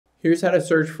Here's how to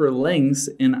search for links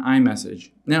in iMessage.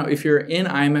 Now, if you're in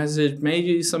iMessage,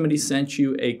 maybe somebody sent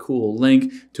you a cool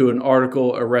link to an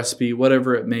article, a recipe,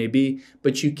 whatever it may be,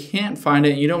 but you can't find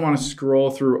it. You don't want to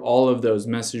scroll through all of those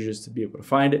messages to be able to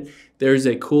find it. There's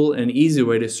a cool and easy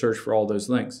way to search for all those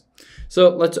links.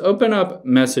 So let's open up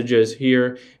messages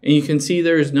here, and you can see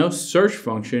there is no search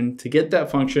function. To get that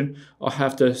function, I'll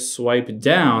have to swipe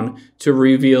down to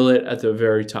reveal it at the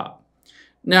very top.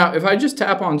 Now, if I just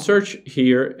tap on search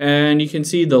here, and you can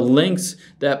see the links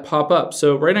that pop up.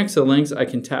 So right next to links, I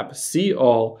can tap see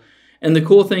all. And the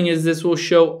cool thing is this will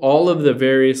show all of the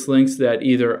various links that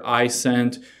either I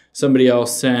sent, somebody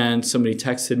else sent, somebody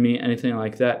texted me, anything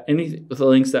like that. Any of the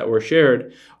links that were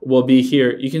shared will be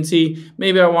here. You can see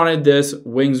maybe I wanted this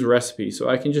wings recipe. So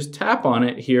I can just tap on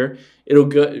it here. It'll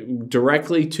go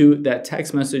directly to that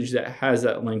text message that has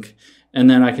that link. And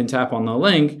then I can tap on the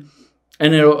link,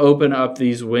 and it'll open up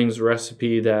these wings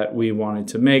recipe that we wanted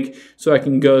to make. So I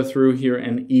can go through here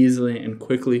and easily and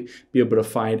quickly be able to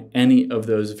find any of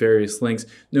those various links,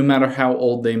 no matter how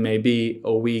old they may be,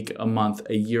 a week, a month,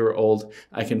 a year old.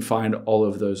 I can find all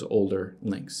of those older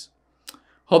links.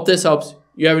 Hope this helps.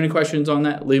 You have any questions on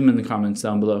that? Leave them in the comments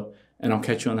down below, and I'll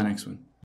catch you on the next one.